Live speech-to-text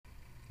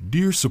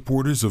Dear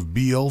supporters of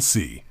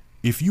BLC,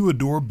 if you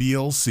adore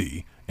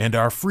BLC and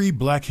our free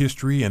Black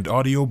History and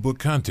audiobook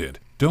content,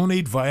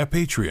 donate via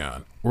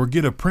Patreon or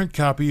get a print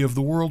copy of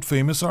the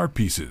world-famous art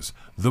pieces,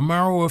 The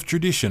Marrow of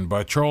Tradition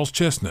by Charles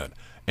Chesnutt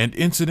and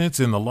Incidents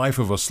in the Life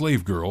of a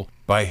Slave Girl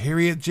by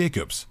Harriet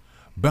Jacobs,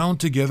 bound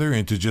together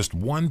into just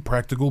one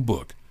practical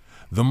book.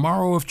 The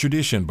Marrow of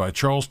Tradition by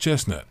Charles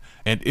Chesnutt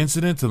and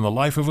Incidents in the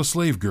Life of a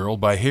Slave Girl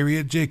by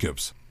Harriet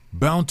Jacobs,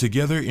 bound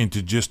together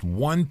into just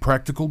one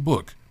practical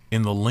book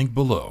in the link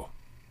below.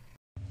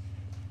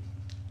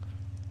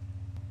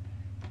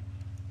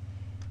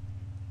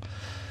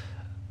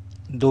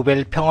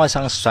 노벨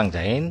평화상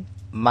수상자인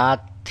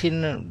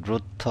마틴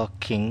루터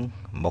킹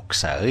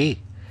목사의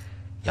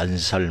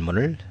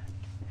연설문을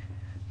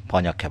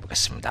번역해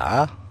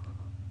보겠습니다.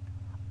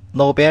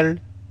 노벨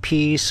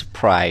피스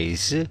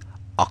프라이즈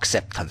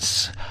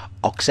acceptance.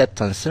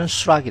 acceptance는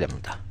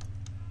수락이랍니다.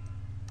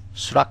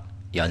 수락,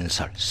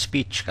 연설,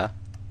 스피치가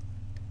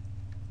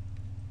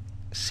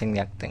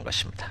생략된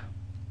것입니다.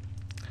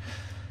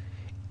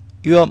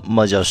 Your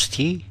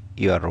Majesty,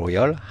 Your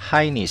Royal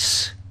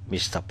Highness,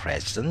 Mr.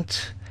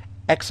 President,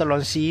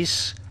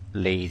 Excellencies,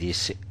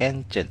 Ladies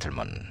and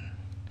Gentlemen.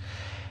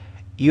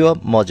 Your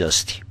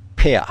Majesty,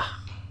 폐하.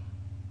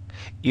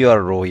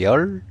 Your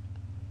Royal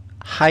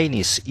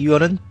Highness,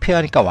 Your는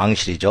폐하니까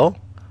왕실이죠.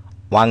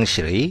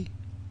 왕실의,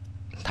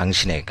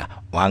 당신의,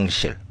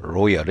 왕실,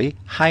 로열의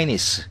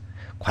Highness,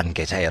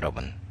 관계자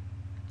여러분.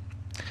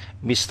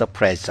 Mr.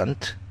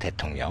 President,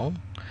 대통령.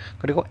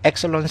 그리고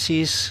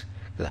Excellencies,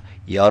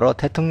 여러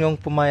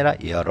대통령뿐만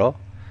아니라 여러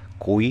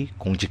고위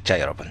공직자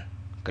여러분.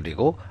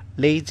 그리고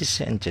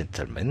Ladies and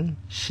Gentlemen,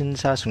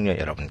 신사숙녀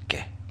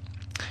여러분께.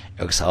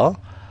 여기서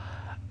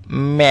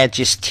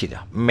Majesty,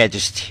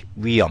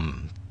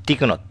 위엄,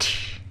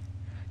 Dignity,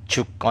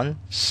 주권,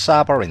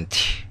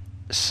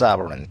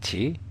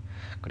 Sovereignty,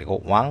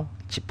 그리고 왕,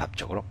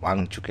 집합적으로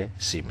왕족에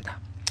쓰입니다.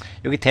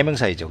 여기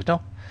대명사이죠,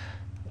 그죠?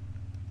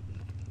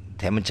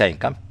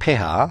 대문자니까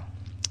폐하,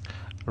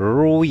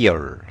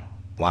 Royal,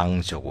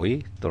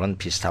 왕족의 또는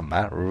비슷한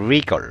말,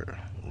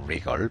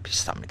 Regal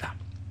비슷합니다.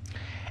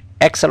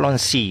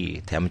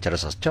 Excellency, 대문자로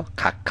썼죠?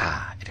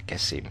 각하 이렇게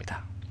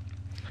쓰입니다.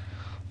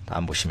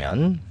 다음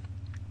보시면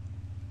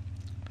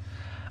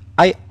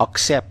I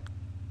accept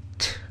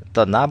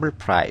the Nobel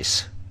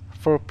Prize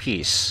for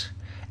Peace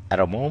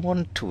at a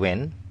moment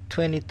when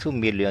 22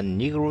 million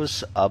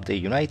Negroes of the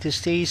United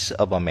States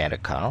of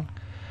America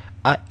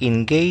are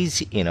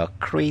engaged in a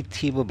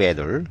creative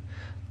battle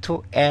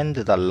to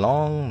end the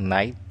long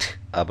night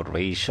of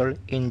racial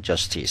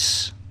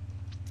injustice.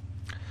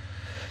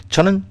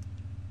 저는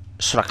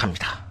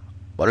수락합니다.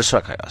 뭐를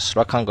수락해요?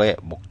 수락한 거의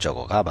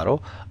목적어가 바로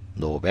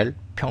노벨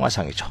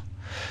평화상이죠.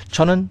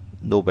 저는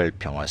노벨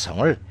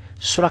평화상을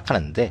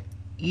수락하는데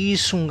이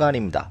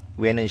순간입니다.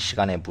 왜는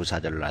시간에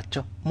부사절을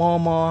놨죠.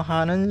 뭐뭐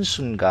하는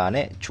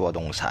순간에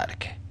주어동사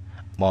이렇게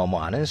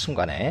뭐뭐 하는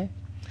순간에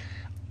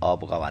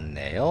of가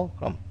왔네요.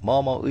 그럼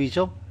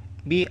뭐뭐의죠.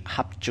 미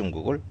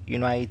합중국을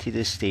United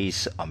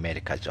States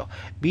America죠.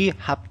 미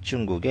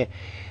합중국의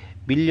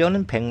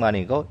밀려는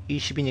 100만이고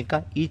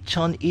 20이니까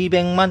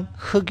 2200만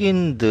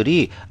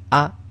흑인들이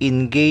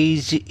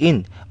engage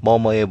in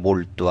뭐뭐에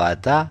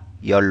몰두하다,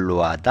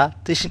 연루하다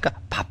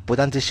뜻이니까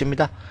바쁘다는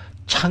뜻입니다.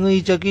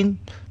 창의적인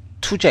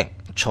투쟁,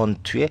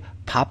 전투에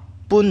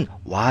바쁜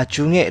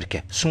와중에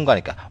이렇게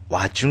순간이니까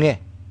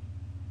와중에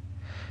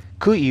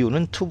그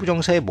이유는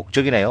투부정사의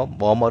목적이네요.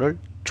 뭐뭐를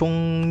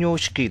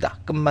종료시키다,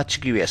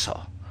 끝마치기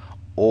위해서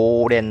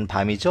오랜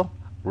밤이죠.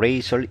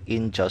 Racial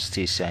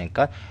injustice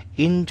하니까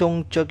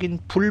인종적인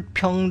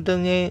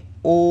불평등의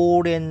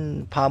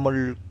오랜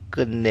밤을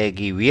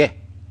끝내기 위해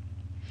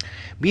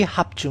미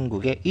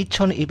합중국의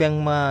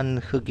 2200만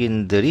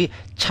흑인들이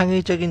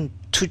창의적인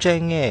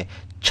투쟁에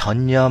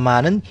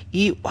전념하는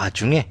이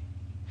와중에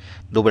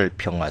노벨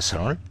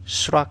평화상을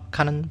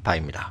수락하는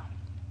바입니다.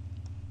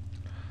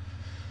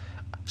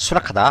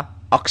 수락하다,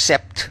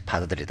 accept,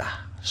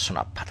 받아들이다,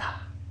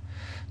 수납하다,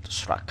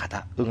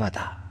 수락하다,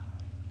 응하다.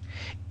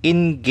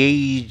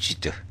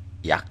 engaged,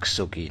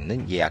 약속이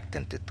있는,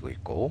 예약된 뜻도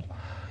있고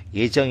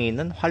예정이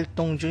있는,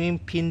 활동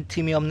중인,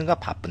 빈틈이 없는가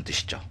바쁜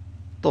뜻이죠.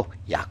 또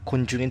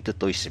약혼 중인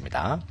뜻도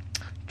있습니다.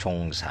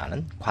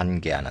 종사하는,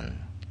 관계하는.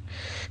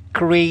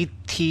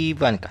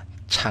 creative 하니까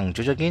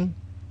창조적인,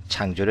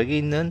 창조력이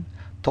있는,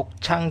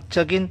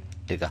 독창적인,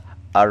 그러니까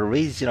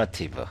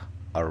originative,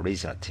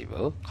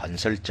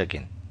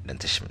 건설적인 이런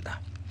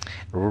뜻입니다.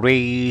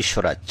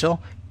 racial하죠.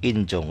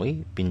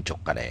 인종의,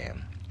 민족 간의.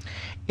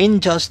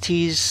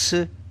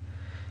 injustice,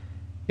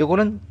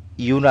 요거는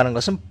이유라는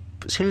것은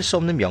셀 수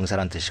없는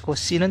명사란 뜻이고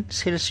C는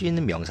셀 수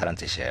있는 명사란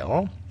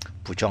뜻이에요.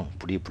 부정,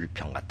 불의,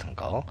 불평 같은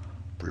거,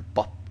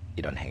 불법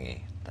이런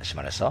행위, 다시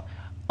말해서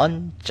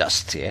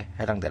unjust에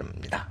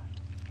해당됩니다.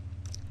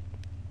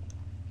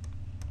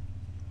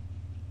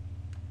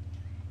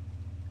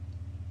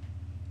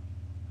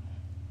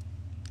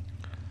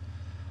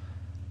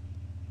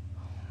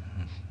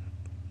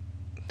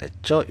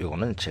 됐죠?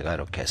 요거는 제가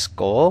이렇게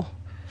했고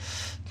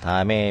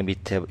다음에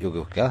밑에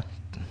여기가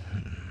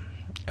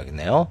여기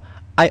있네요.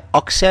 I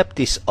accept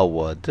this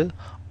award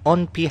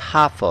on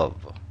behalf of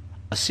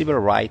a civil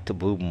rights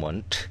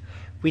movement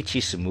which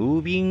is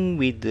moving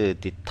with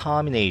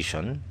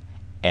determination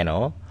and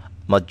a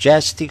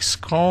majestic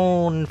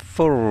scorn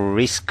for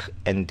risk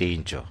and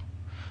danger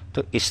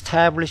to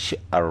establish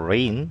a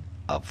reign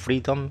of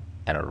freedom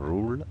and a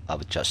rule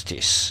of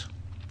justice.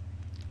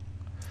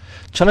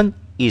 저는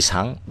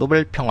이상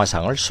노벨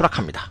평화상을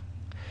수락합니다.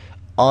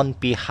 On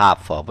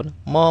behalf of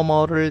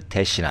뭐뭐를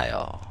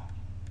대신하여.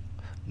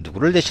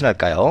 누구를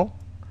대신할까요?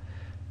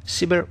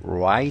 Civil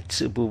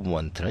Rights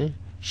Movement는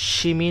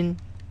시민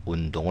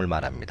운동을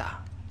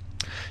말합니다.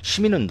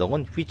 시민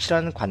운동은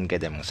which라는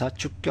관계대명사,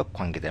 주격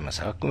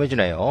관계대명사가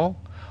꾸며주네요.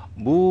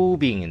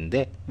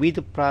 moving인데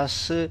with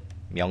플러스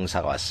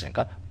명사가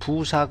왔으니까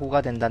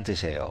부사구가 된다는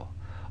뜻이에요.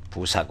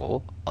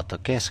 부사구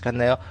어떻게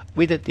해석했나요?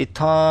 with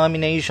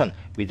determination,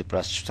 with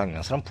플러스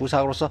추상명사는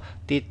부사구로서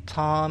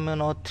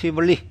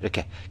determinatively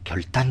이렇게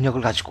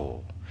결단력을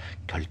가지고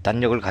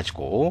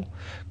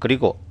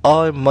그리고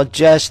a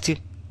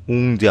majestic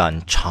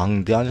웅대한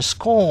장대한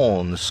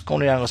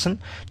scorn이라는 것은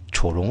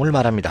조롱을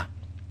말합니다.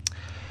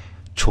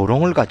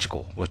 조롱을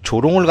가지고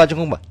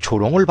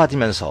조롱을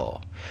받으면서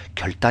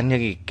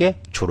결단력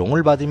있게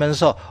조롱을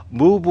받으면서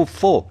move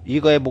for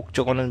이거의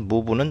목적어는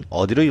move는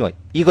어디로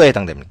이거에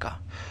해당됩니까?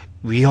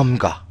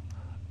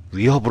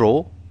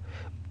 위협으로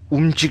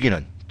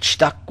움직이는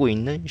치닫고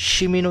있는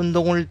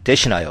시민운동을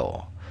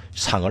대신하여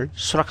상을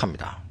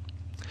수락합니다.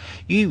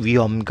 이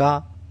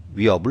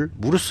위협을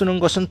무릅쓰는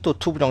것은 또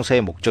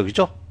투부정사의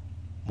목적이죠.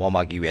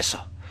 뭐하기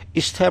위해서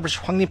establish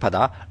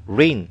확립하다,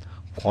 reign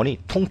권위,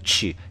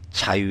 통치,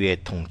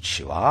 자유의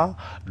통치와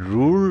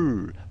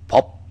rule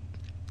법,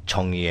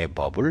 정의의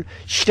법을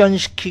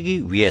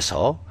실현시키기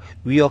위해서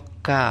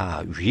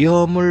위협과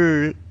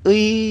위험을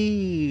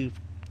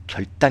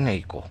결단력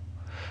있고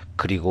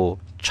그리고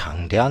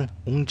장대한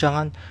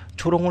웅장한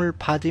조롱을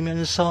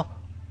받으면서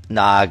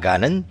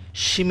나아가는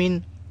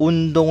시민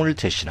운동을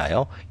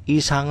대신하여 이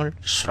상을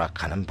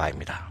수락하는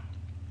바입니다.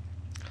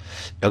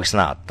 여기서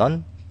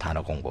나왔던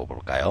단어 공부해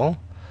볼까요?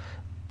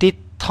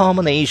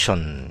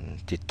 determination,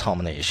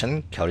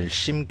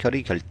 결심,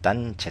 결의,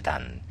 결단,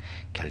 재단,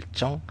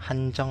 결정,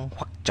 한정,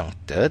 확정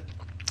뜻.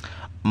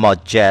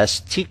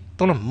 majestic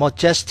또는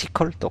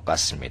majestical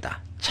똑같습니다.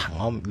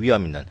 장엄,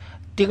 위험 있는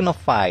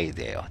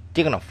dignified예요.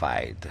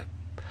 dignified.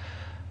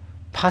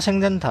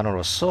 파생된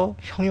단어로서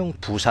형용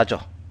부사죠.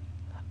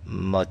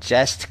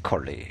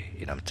 majestically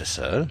이런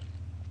뜻을.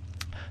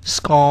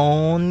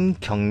 scorn,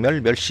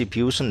 경멸, 멸시,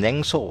 비웃은,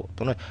 냉소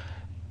또는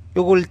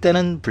요걸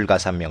때는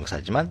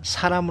불가산명사지만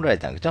사람으로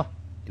해당하죠.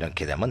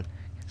 이렇게 되면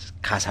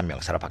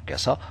가산명사로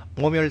바뀌어서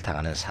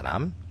모멸당하는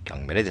사람,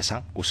 경멸의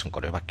대상,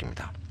 웃음거리로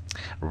바뀝니다.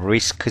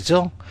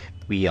 risk죠.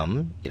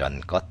 위험 이런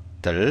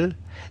것들.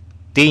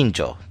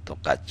 danger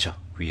똑같죠.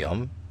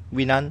 위험,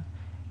 위난,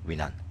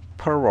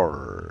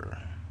 parole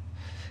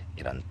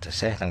이런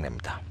뜻에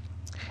해당됩니다.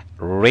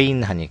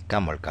 reign 하니까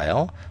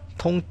뭘까요?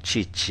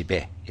 통치,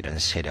 지배 이런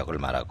세력을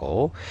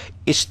말하고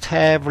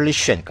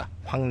establish 하니까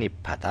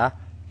확립하다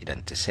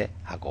이런 뜻에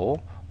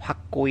하고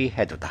확고히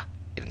해두다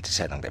이런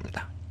뜻에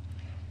해당됩니다.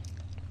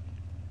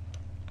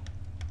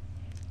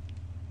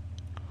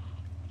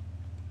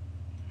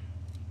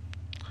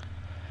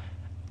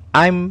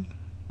 I'm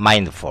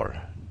mindful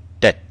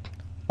that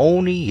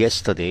only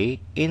yesterday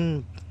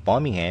in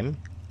Birmingham,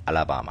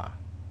 Alabama,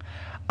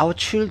 our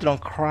children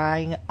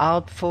crying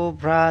out for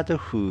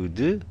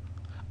brotherhood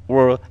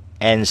were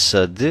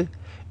answered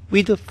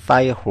with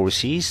fire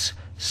horses,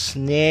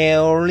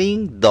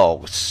 snarling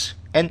dogs,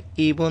 and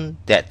even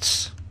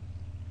deaths.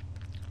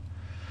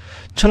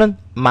 저는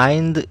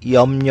mind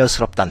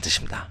염려스럽다는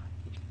뜻입니다.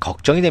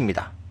 걱정이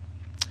됩니다.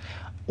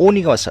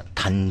 only가 와서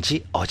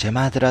단지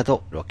어제만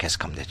하더라도 이렇게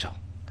해석하면 되죠.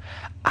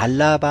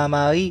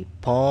 알라바마의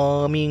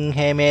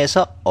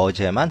버밍햄에서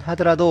어제만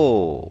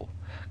하더라도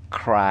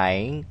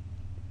crying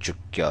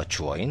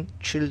주어인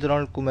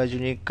children을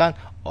꾸며주니까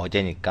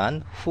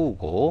어제니까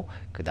후고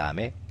그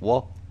다음에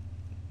were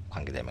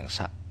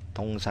관계대명사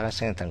동사가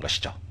생략된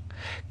것이죠.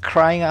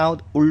 crying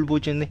out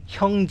울부짖는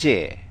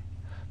형제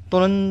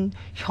또는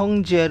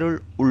형제를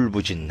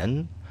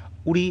울부짖는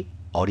우리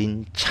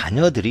어린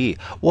자녀들이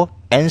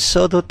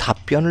answered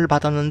답변을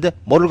받았는데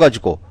뭐를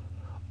가지고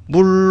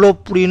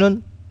물로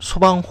뿌리는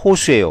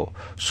소방호수예요.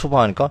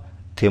 소방하니까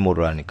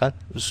데모를 하니까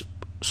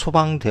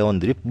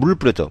소방대원들이 물을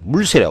뿌렸죠.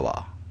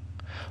 물새려와.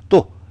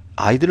 또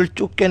아이들을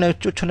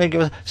쫓아내기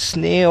위해서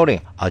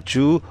snaring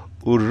아주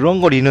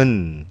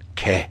으르렁거리는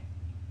개.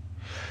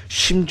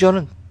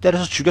 심지어는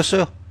때려서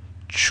죽였어요.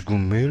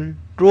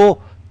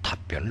 죽음으로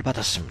답변을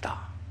받았습니다.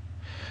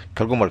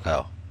 결국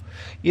뭘까요?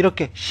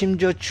 이렇게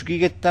심지어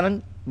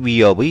죽이겠다는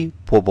위협의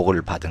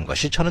보복을 받은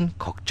것이 저는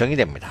걱정이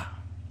됩니다.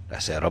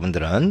 그래서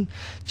여러분들은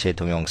제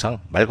동영상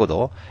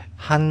말고도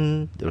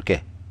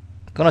이렇게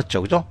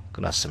끊었죠, 그죠?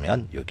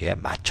 끊었으면 여기에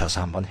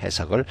맞춰서 한번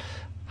해석을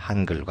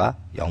한글과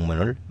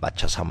영문을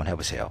맞춰서 한번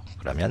해보세요.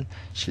 그러면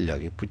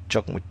실력이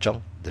부쩍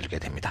늘게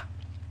됩니다.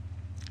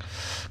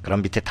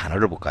 그럼 밑에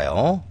단어를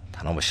볼까요?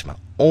 단어 보시면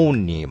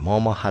only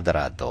뭐뭐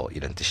하더라도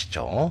이런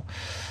뜻이죠.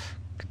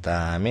 그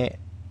다음에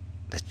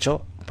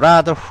됐죠?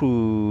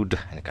 brotherhood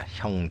그러니까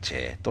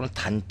형제 또는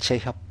단체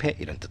협회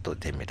이런 뜻도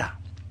됩니다.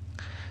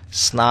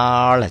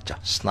 snarl 했죠.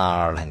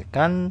 snarl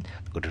하니까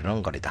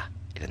으르렁거리다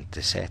이런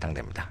뜻에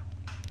해당됩니다.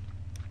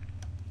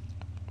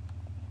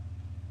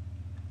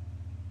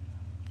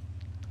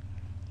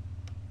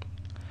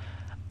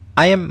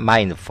 I am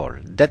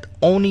mindful that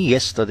only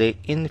yesterday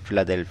in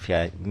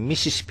Philadelphia,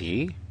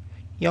 Mississippi,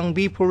 young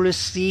people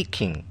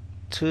seeking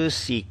to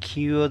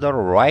secure the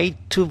right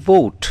to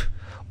vote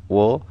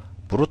were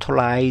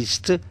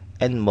brutalized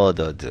and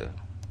murdered.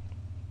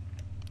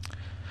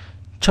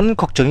 저는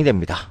걱정이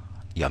됩니다.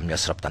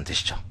 염려스럽다는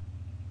뜻이죠.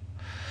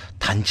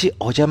 단지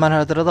어제만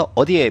하더라도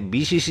어디에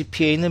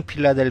미시시피에 있는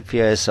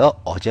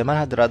필라델피아에서 어제만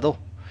하더라도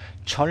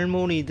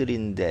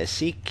젊은이들인데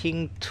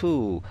seeking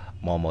to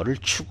뭐뭐를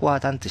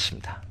추구하다는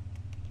뜻입니다.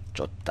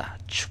 쫓다,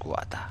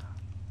 추구하다.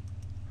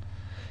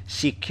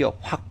 secure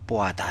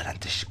확보하다라는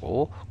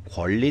뜻이고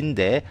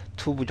권리인데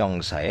to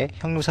부정사의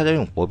형용사적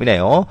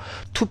용법이네요.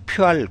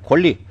 투표할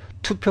권리,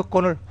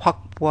 투표권을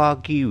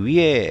확보하기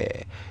위해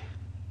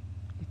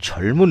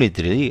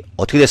젊은이들이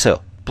어떻게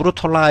됐어요?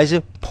 brutalize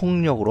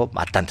폭력으로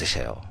맞다는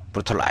뜻이에요.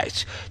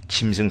 brutalize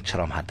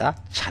짐승처럼 하다,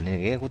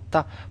 잔인하게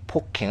굽다,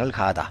 폭행을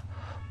가하다.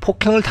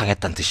 폭행을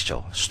당했다는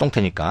뜻이죠.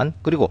 수동태니까.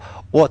 그리고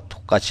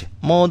똑같이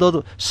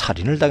murdered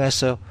살인을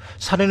당했어요.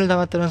 살인을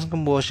당했다는 것은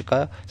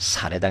무엇일까요?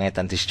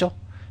 살해당했다는 뜻이죠.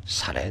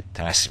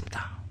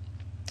 살해당했습니다.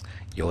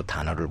 이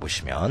단어를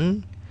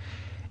보시면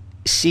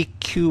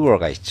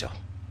secure가 있죠.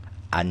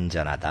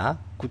 안전하다,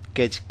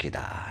 굳게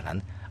지키다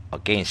는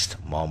against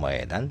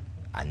뭐뭐에 대한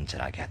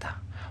안전하게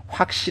하다,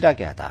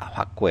 확실하게 하다,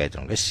 확고해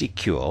두는 게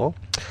secure.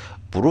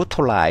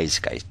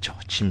 brutalize가 있죠.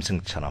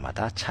 짐승처럼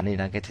하다,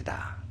 잔인하게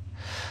되다.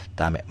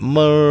 다음에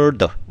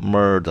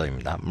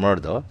murder입니다.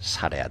 murder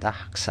살해하다,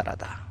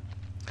 학살하다.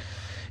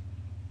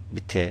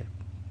 밑에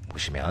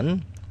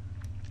보시면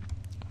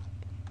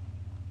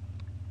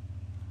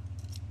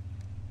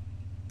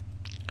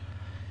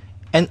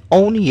And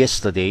only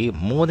yesterday,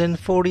 more than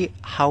 40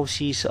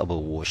 houses of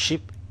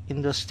worship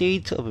in the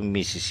state of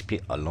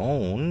Mississippi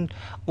alone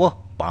were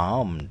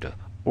bombed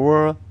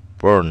or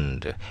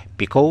burned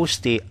because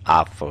they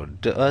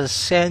offered a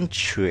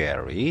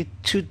sanctuary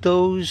to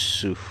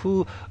those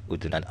who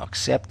would not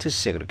accept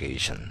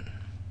segregation.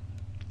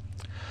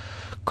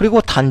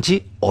 그리고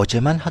단지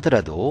어제만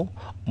하더라도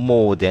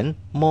more than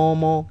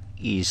뭐뭐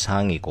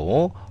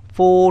이상이고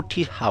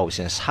 40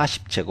 house는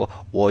 40채고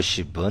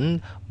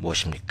worship은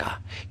무엇입니까?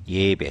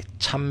 예배,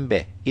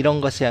 참배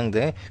이런 것에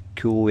해당되는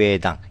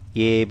교회당,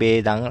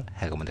 예배당을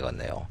해보면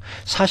되겠네요.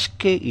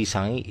 40개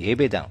이상의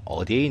예배당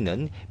어디에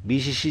있는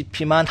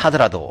미시시피만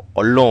하더라도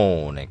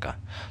언론 그러니까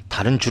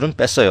다른 줄은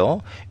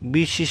뺐어요.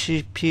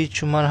 미시시피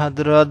주만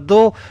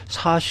하더라도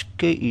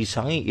 40개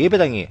이상의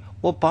예배당이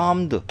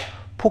bombed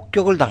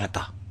폭격을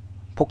당했다.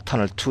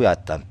 폭탄을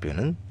투여했다는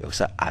표현은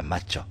여기서 안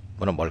맞죠.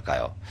 뭐는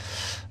뭘까요?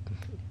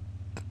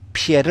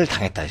 피해를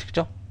당했다.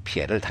 그죠?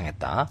 피해를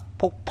당했다.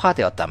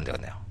 폭파되었다 하면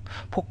되겠네요.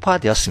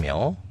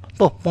 폭파되었으며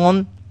또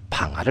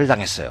방화를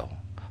당했어요.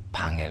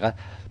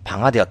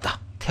 방화되었다.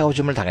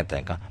 태워줌을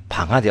당했다니까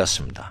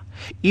방화되었습니다.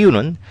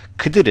 이유는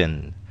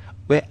그들은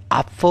왜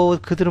앞서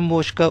그들은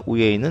무엇일까?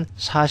 위에 있는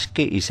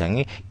 40개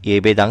이상의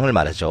예배당을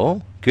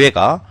말하죠.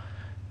 교회가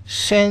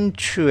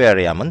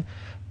sanctuary 하면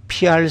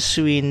피할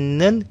수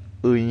있는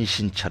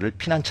은신처를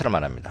피난처를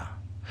말합니다.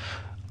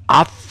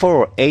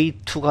 offer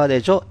A2가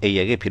되죠.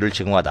 A에게 B를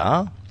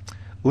제공하다.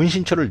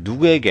 은신처를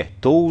누구에게?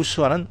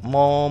 those 하는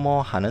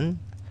뭐뭐 하는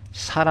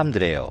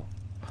사람들이에요.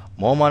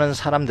 뭐뭐 하는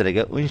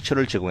사람들에게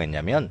은신처를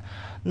제공했냐면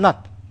not,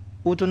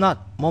 would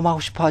not, 뭐뭐 하고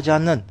싶어 하지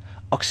않는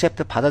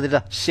accept,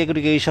 받아들이다,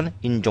 segregation,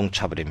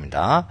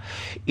 인종차별입니다.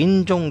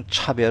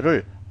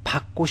 인종차별을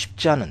받고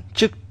싶지 않은,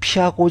 즉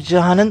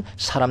피하고자 하는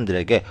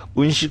사람들에게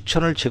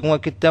은신처를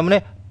제공했기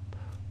때문에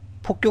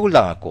폭격을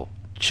당했고,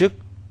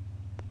 즉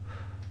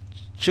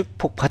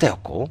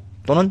폭파되었고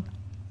또는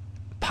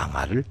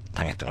방화를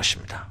당했던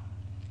것입니다.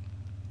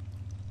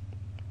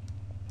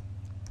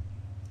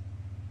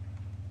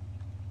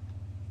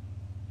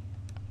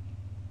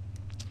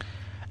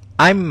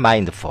 I'm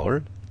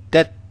mindful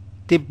that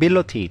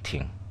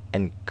debilitating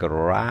and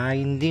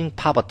grinding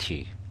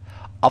poverty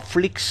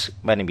afflicts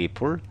many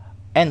people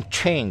and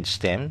chains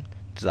them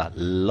to the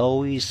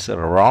lowest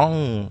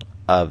rung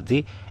of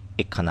the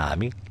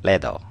economic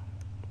ladder.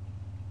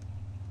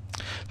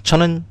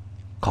 저는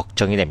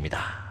걱정이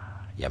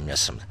됩니다.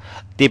 염려스럽니다.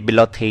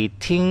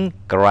 debilitating,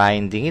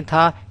 grinding이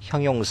다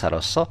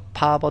형용사로서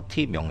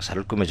poverty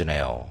명사를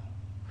꾸며주네요.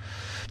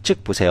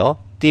 즉 보세요.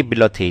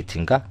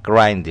 debilitating과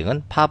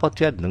grinding은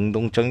poverty와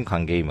능동적인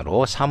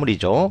관계이므로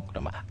사물이죠.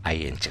 그러면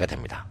ing가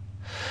됩니다.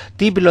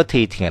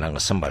 debilitating이라는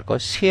것은 뭘까요?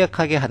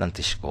 쇠약하게 하는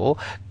뜻이고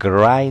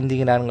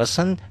grinding이라는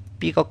것은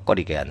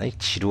삐걱거리게 하는,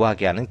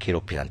 지루하게 하는,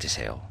 괴롭히는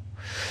뜻이에요.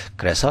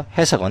 그래서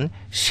해석은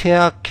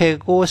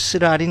쇠약해고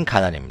쓰라린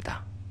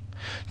가난입니다.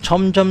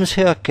 점점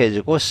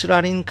쇠약해지고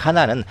쓰라린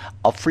가난은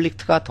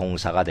afflict가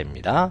동사가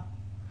됩니다.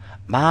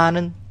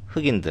 많은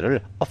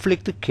흑인들을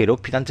afflict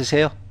괴롭히는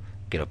뜻이에요.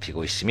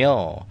 괴롭히고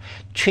있으며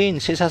최인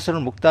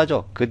쇠사슬을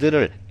묶다죠.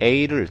 그들을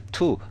A를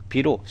to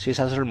B로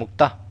쇠사슬을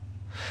묶다.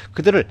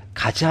 그들을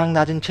가장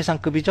낮은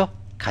최상급이죠.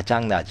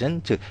 가장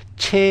낮은 즉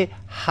최하위층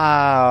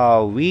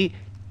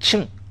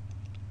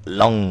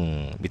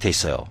렁 밑에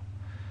있어요.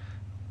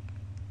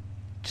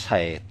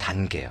 사회의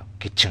단계요.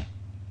 계층.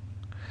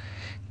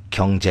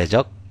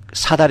 경제적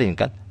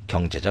사다리니까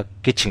경제적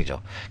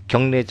계층이죠.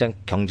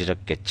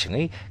 경제적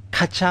계층의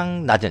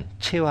가장 낮은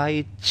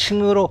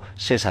최하위층으로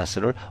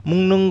쇠사슬을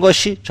묶는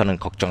것이 저는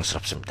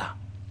걱정스럽습니다.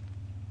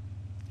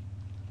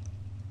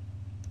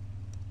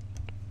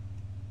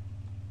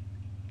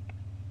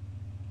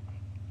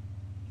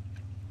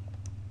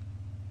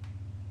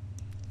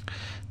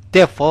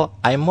 Therefore,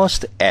 I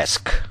must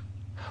ask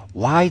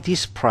why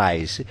this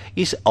prize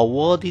is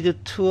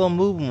awarded to a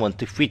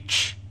movement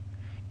which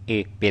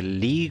is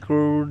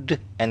beleaguered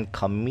and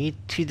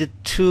committed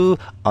to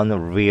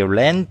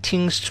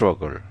unrelenting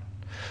struggle,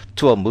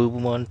 to a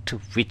movement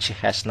which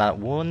has not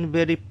won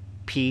very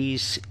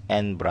peace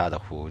and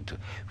brotherhood,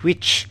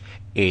 which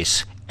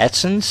is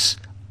essence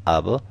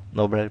of a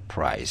Nobel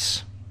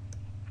Prize.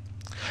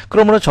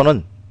 그러므로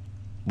저는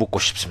묻고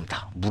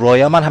싶습니다.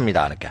 물어야만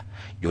합니다. 그러니까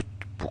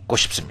묻고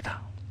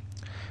싶습니다.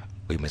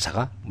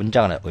 의문사가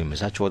문장 안에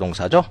의문사 주어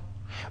동사죠.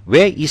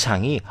 왜 이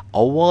상이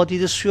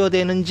awarded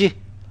수여되는지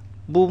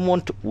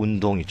movement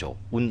운동이죠.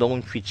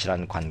 운동은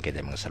which라는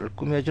관계대명사를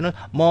꾸며주는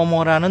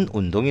뭐뭐라는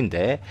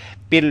운동인데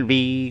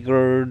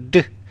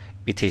beleaguered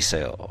밑에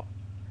있어요.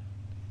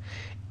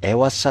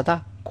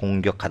 애워싸다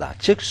공격하다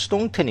즉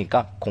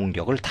수동태니까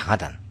공격을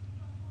당하다.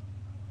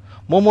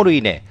 뭐뭐로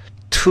인해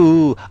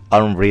to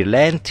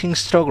unrelenting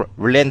struggle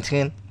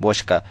relenting은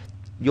무엇일까?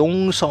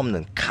 용서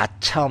없는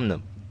가차 없는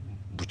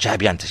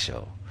무자비한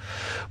뜻이요.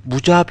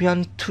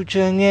 무자비한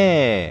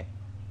투쟁에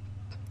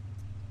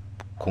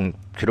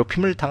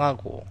괴롭힘을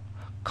당하고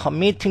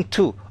committing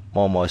to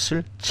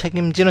뭐뭇을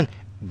책임지는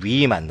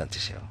위임한다는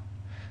뜻이에요.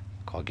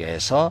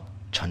 거기에서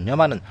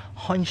전념하는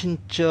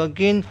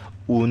헌신적인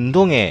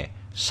운동의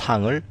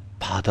상을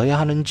받아야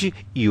하는지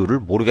이유를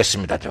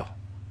모르겠습니다죠.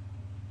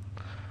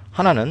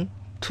 하나는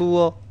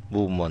to a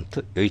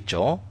movement 여기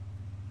있죠.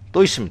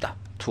 또 있습니다.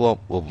 to a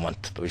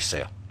movement 또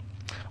있어요.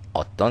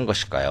 어떤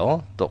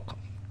것일까요? 또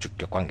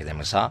주격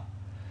관계대명사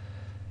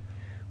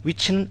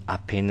which는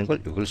앞에 있는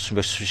걸 이걸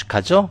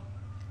수식하죠.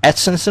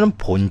 essence는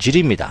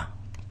본질입니다.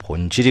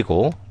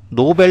 본질이고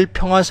노벨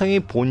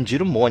평화상의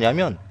본질은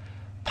뭐냐면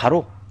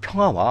바로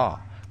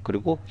평화와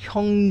그리고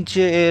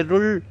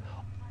형제를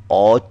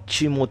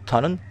얻지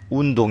못하는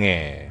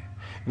운동에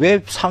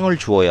왜 상을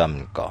주어야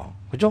합니까?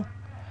 그죠?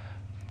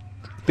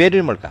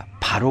 베를 뭘까?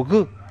 바로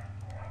그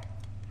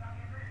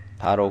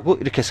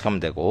이렇게 해석하면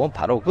되고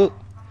바로 그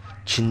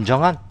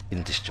진정한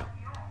이런 뜻이죠.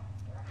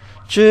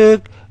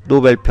 즉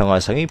노벨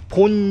평화상의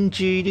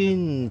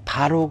본질인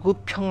바로 그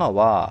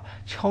평화와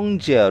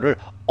형제를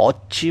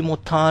얻지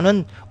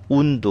못하는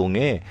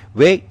운동에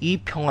왜 이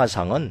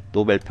평화상은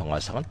노벨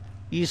평화상은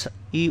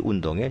이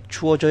운동에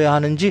주어져야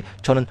하는지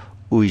저는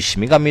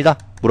의심이 갑니다.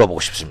 물어보고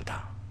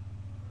싶습니다.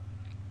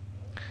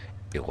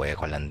 이거에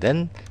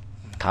관련된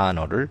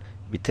단어를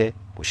밑에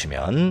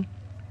보시면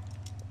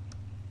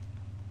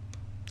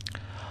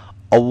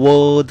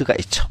award가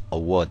있죠.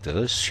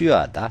 award,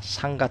 수여하다,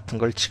 상 같은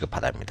걸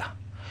지급하다입니다.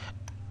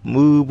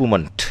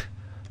 movement,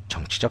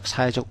 정치적,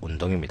 사회적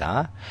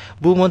운동입니다.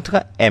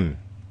 movement가 M,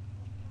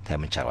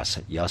 대문자가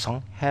왔어요.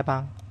 여성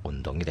해방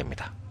운동이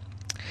됩니다.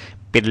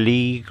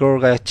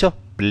 beleaguer가 있죠.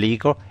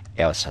 beleaguer,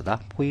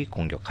 에워싸다, 포위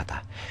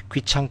공격하다,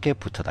 귀찮게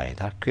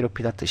붙어다니다,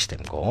 괴롭히다 뜻이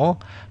되고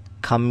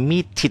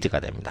committed가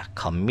됩니다.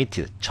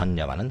 committed,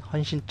 전념하는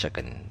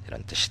헌신적인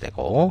이런 뜻이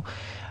되고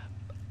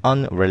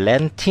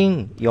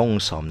unrelenting,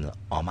 용서 없는,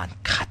 엄한,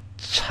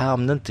 가차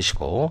없는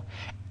뜻이고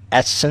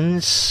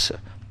essence,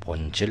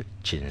 본질,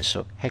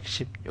 진수,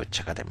 핵심,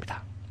 요체가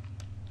됩니다.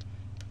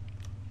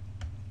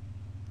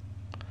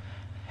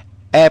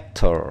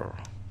 After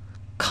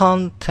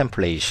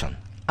contemplation,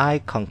 I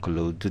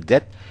conclude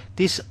that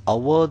this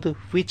award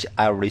which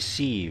I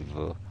receive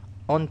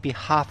on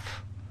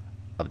behalf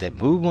of the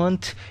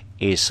movement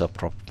is a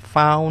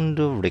profound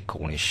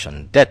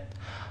recognition that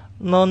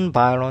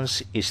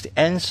non-violence is the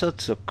answer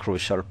to the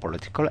crucial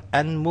political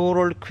and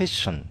moral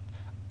question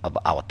of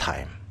our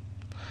time.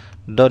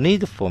 The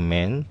need for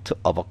men to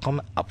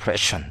overcome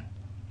oppression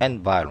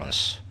and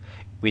violence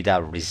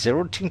without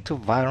resorting to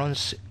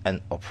violence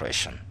and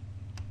oppression.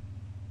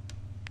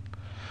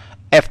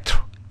 After,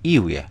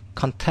 이후에,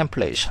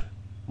 contemplation,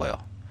 뭐요?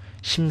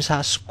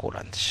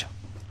 심사숙고라는 뜻이죠.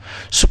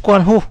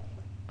 숙고한 후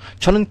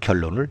저는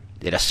결론을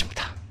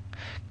내렸습니다.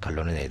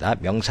 결론을 내다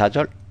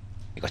명사절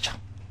이거죠.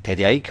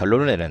 대대하의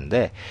결론을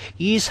내렸는데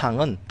이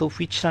상은 또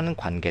which라는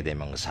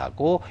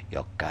관계대명사고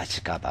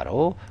여기까지가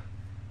바로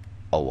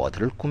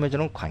award를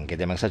꾸며주는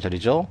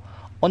관계대명사절이죠.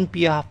 on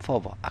behalf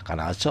of 아까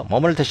나왔죠.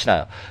 뭐를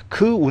대신하여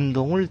그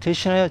운동을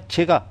대신하여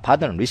제가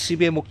받은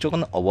receive의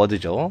목적은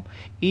award죠.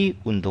 이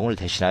운동을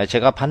대신하여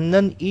제가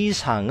받는 이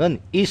상은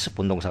is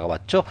본동사가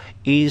왔죠.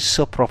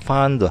 is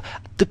profound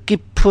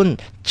뜻깊은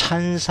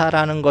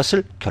찬사라는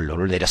것을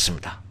결론을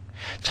내렸습니다.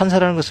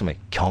 찬사라는 것은 뭐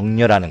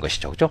격려라는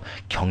것이죠. 그죠?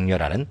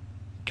 격려라는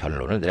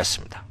결론을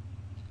내렸습니다.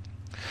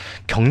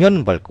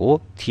 격려는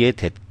벌고 뒤에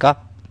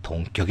대가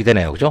동격이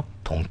되네요. 그죠?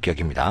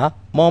 동격입니다.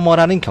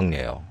 뭐뭐라는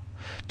격려예요.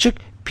 즉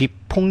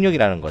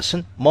비폭력이라는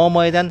것은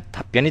뭐뭐에 대한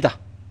답변이다.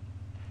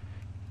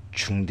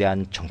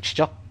 중대한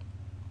정치적,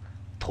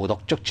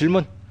 도덕적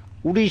질문.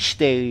 우리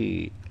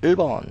시대의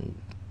 1번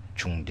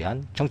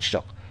중대한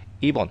정치적,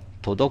 2번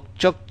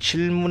도덕적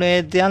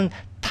질문에 대한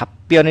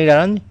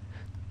답변이라는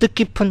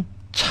뜻깊은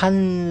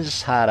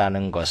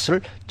찬사라는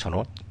것을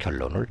저는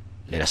결론을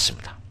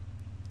내렸습니다.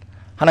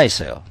 하나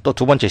있어요. 또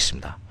두 번째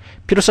있습니다.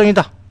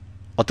 필요성이다.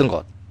 어떤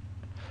것?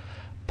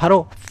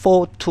 바로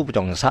for to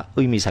부정사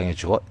의미상의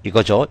주어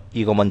이거죠.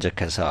 이거 먼저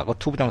해석하고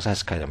to 부정사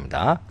해석해야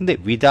됩니다. 근데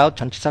without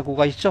전치사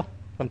구가 있죠.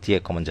 그럼 뒤에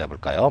거 먼저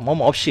해볼까요?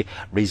 뭐뭐 없이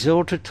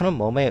resort to는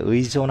뭐뭐에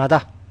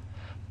의존하다.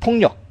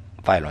 폭력,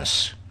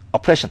 violence,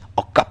 oppression,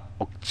 억압,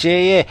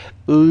 억제에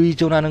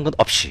의존하는 것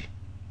없이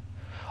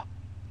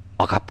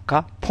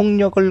억압과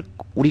폭력을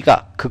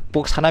우리가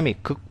사람이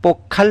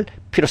극복할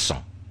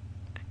필요성에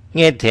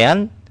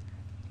대한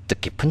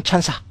뜻깊은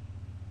찬사.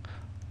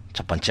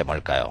 첫 번째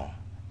뭘까요?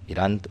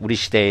 이러한 우리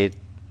시대의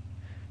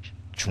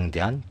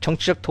중대한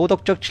정치적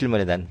도덕적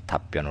질문에 대한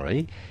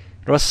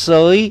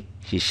답변으로서의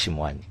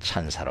심오한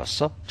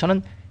찬사로서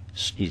저는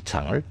이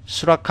상을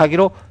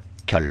수락하기로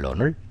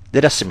결론을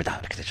내렸습니다.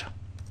 이렇게 되죠.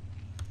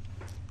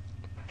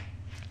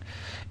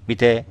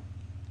 밑에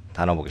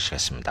단어 보기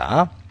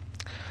시작했습니다.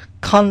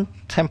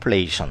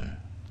 contemplation,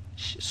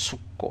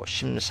 숙고,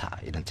 심사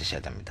이런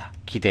뜻이어야 됩니다.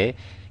 기대,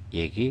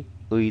 얘기,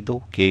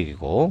 의도,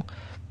 계획이고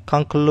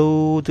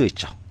conclude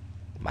있죠.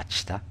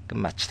 마치다,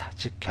 끝마치다,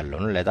 즉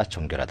결론을 내다,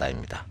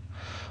 종결하다입니다.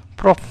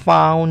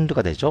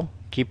 profound가 되죠.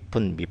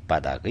 깊은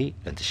밑바닥의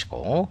이런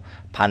뜻이고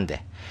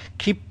반대,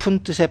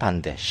 깊은 뜻의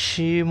반대,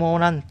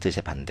 심오한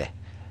뜻의 반대,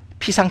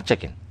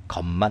 피상적인,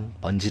 겉만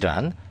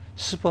번지르한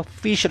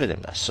superficial이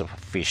됩니다.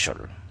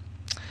 superficial.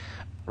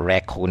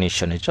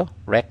 recognition이죠.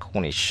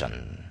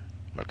 recognition.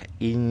 뭘까?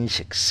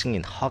 인식,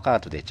 승인,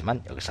 허가도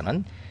되지만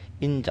여기서는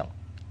인정,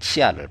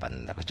 치아를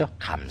받는다. 그죠?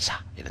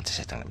 감사 이런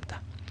뜻에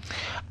해당됩니다.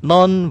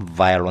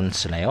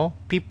 non-violence네요.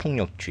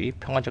 비폭력주의,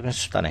 평화적인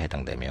수단에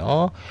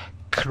해당되며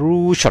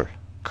crucial,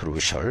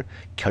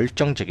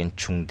 결정적인,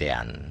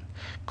 중대한,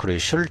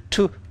 crucial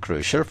to,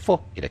 crucial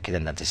for 이렇게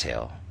된다는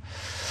뜻이에요.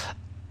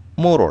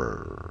 moral,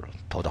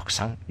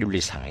 도덕상,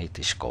 윤리상의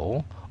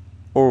뜻이고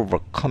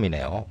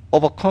overcome이네요.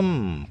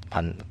 overcome,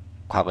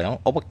 과거형,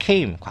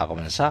 overcame,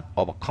 과거분사,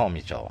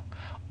 overcome이죠.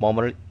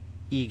 뭐뭐를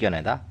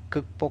이겨내다,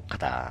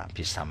 극복하다,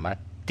 비슷한 말.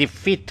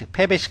 defeat,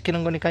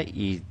 패배시키는 거니까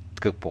이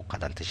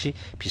극복하다는 뜻이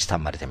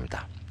비슷한 말이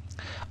됩니다.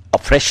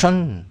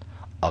 oppression,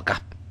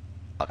 억압,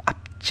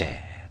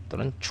 압제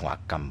또는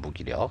중압감,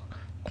 무기력,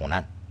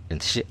 고난 이런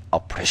뜻이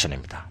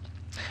oppression입니다.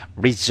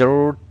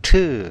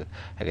 resort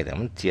하게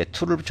되면 뒤에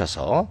to를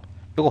붙여서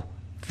요거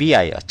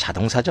vi어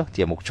자동사죠.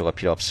 뒤에 목조가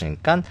필요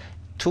없으니까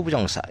to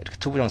부정사, 이렇게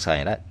to 부정사가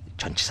아니라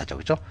전치사죠.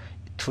 그죠?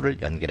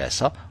 to를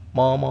연결해서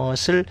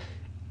뭐뭇을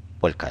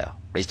뭘까요?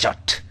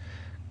 resort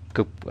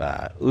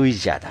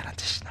의지하다라는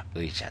뜻이다.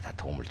 의지하다,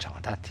 도움을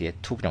청하다. 뒤에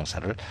to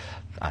부정사를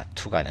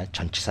to가 아니라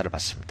전치사를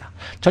받습니다.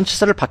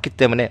 전치사를 받기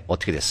때문에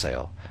어떻게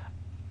됐어요?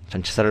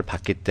 전치사를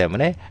받기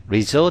때문에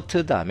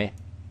resort 다음에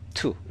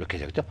to 이렇게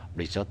되죠.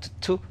 resort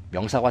to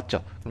명사가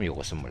왔죠. 그럼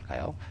이것은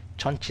뭘까요?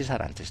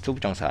 전치사라는 뜻이 to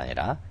부정사가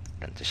아니라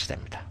이런 뜻이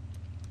됩니다.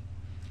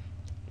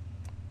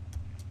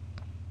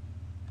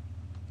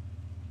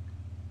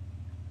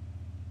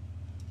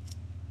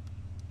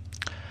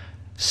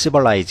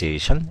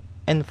 Civilization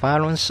and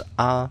violence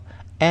are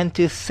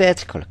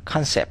antithetical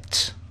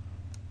concepts.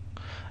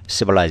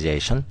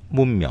 Civilization,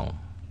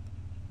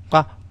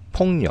 문명과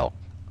폭력.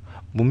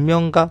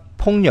 문명과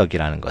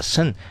폭력이라는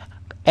것은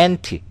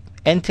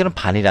anti는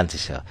반이라는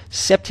뜻이에요.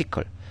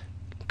 septical,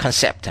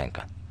 concept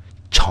하니까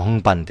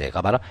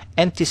정반대가 바로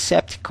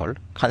antiseptical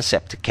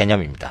concept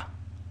개념입니다.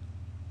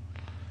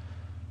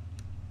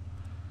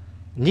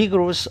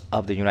 Negroes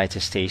of the United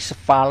States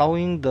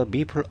following the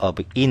people of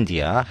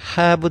India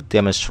have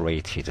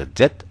demonstrated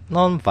that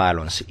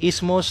non-violence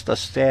is most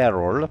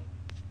sterile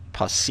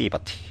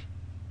passivity,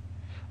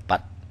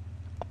 but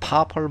a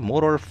powerful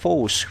moral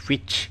force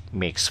which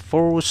makes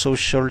for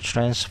social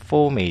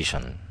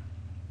transformation.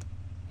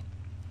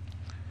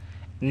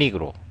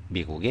 니그로,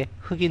 미국의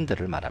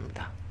흑인들을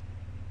말합니다.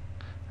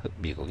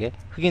 미국의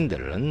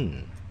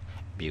흑인들은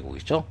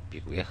미국이죠.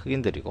 미국의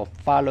흑인들이고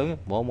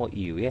following 뭐뭐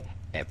이후에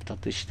after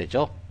뜻이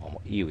되죠.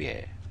 뭐뭐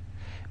이후에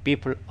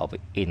people of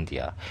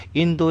India.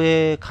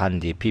 인도의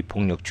간디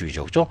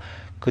비폭력주의죠. 그죠?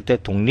 그때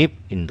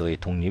인도의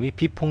독립이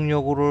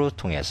비폭력으로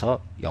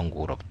통해서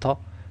영국으로부터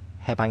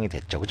해방이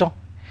됐죠. 그죠?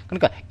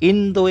 그러니까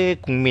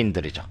인도의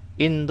국민들이죠.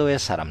 인도의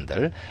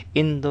사람들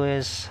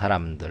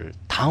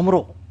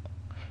다음으로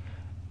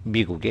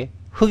미국의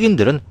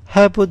흑인들은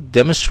have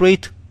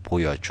demonstrate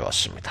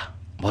보여주었습니다.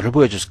 뭐를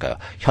보여줬을까요?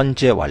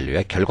 현재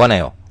완료의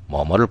결과네요.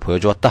 뭐뭐를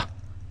보여주었다.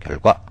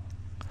 결과.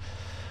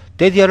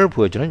 데디아를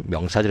보여주는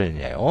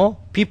명사들이네요.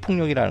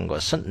 비폭력이라는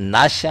것은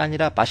not이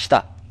아니라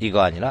but이다.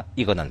 이거 아니라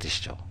이거란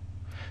뜻이죠.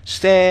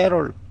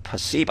 sterile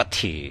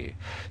passivity.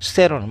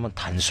 sterile 하면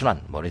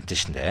단순한 뭐 이런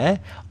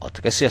뜻인데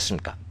어떻게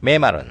쓰였습니까?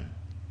 메마른,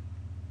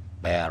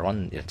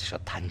 barren 이런 뜻이죠.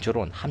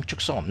 단조로운,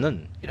 함축성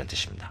없는 이런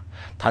뜻입니다.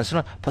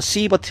 단순한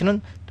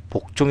passivity는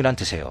복종이란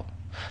뜻이에요.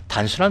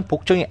 단순한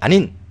복종이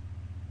아닌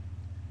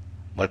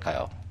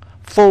뭘까요?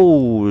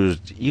 for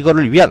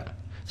이거를 위한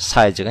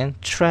사회적인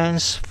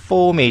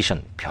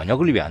transformation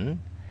변혁을 위한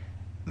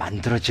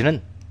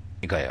만들어지는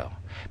이거예요.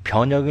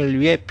 변혁을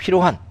위해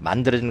필요한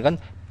만들어지는 건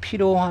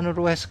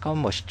필요한으로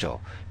해석하면 멋있죠.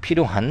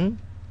 필요한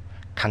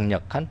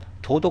강력한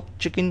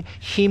도덕적인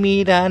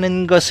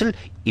힘이라는 것을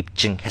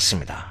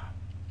입증했습니다.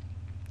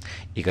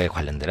 이거에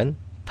관련되는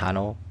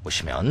단어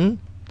보시면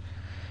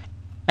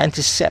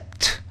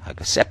antisept,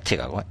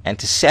 septic하고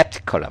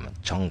antiseptical 하면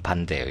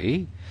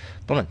정반대의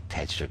또는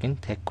대조적인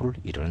대꾸를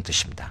이루는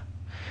뜻입니다.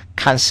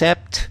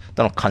 concept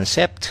또는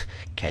concept,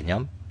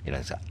 개념,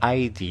 이런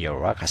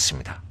idea와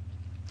같습니다.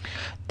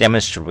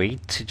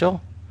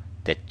 demonstrate죠.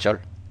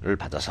 대절을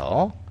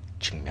받아서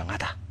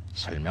증명하다,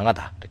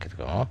 설명하다 이렇게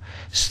되고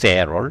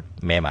sterile,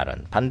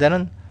 메마른.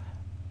 반대는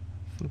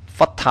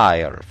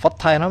fertile,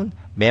 fertile은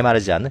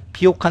메마르지 않는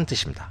비옥한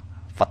뜻입니다.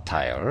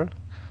 fertile.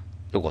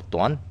 이것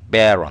또한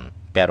barren,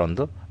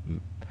 barren도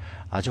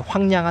아주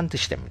황량한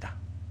뜻이 됩니다.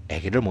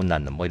 아기를 못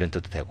낳는 뭐 이런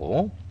뜻도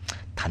되고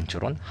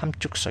단조로운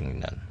함축성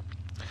있는.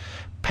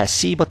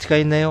 passivity가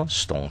있네요.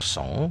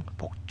 수동성,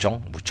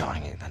 복종,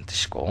 무정이라는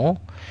뜻이고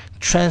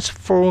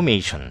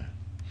transformation,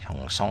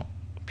 형성,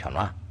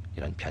 변화,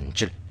 이런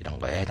변질 이런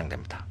거에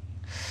해당됩니다.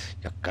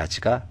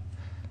 여기까지가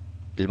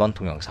 1번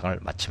동영상을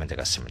마치면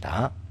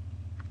되겠습니다.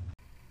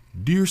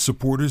 Dear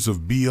supporters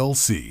of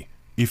BLC,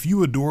 if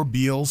you adore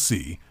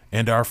BLC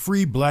and our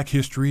free Black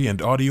History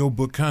and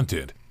audiobook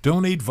content,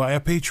 donate via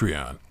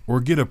Patreon or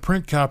get a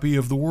print copy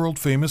of the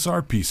world-famous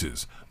art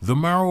pieces, The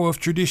Marrow of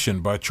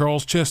Tradition by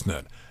Charles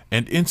Chestnut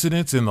and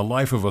Incidents in the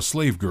Life of a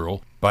Slave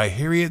Girl by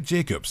Harriet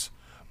Jacobs,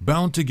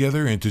 bound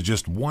together into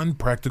just one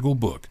practical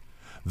book.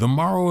 The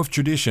Marrow of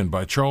Tradition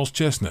by Charles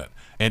Chestnut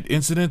and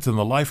Incidents in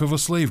the Life of a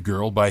Slave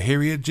Girl by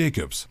Harriet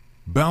Jacobs,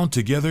 bound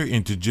together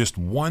into just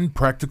one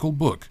practical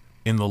book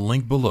in the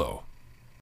link below.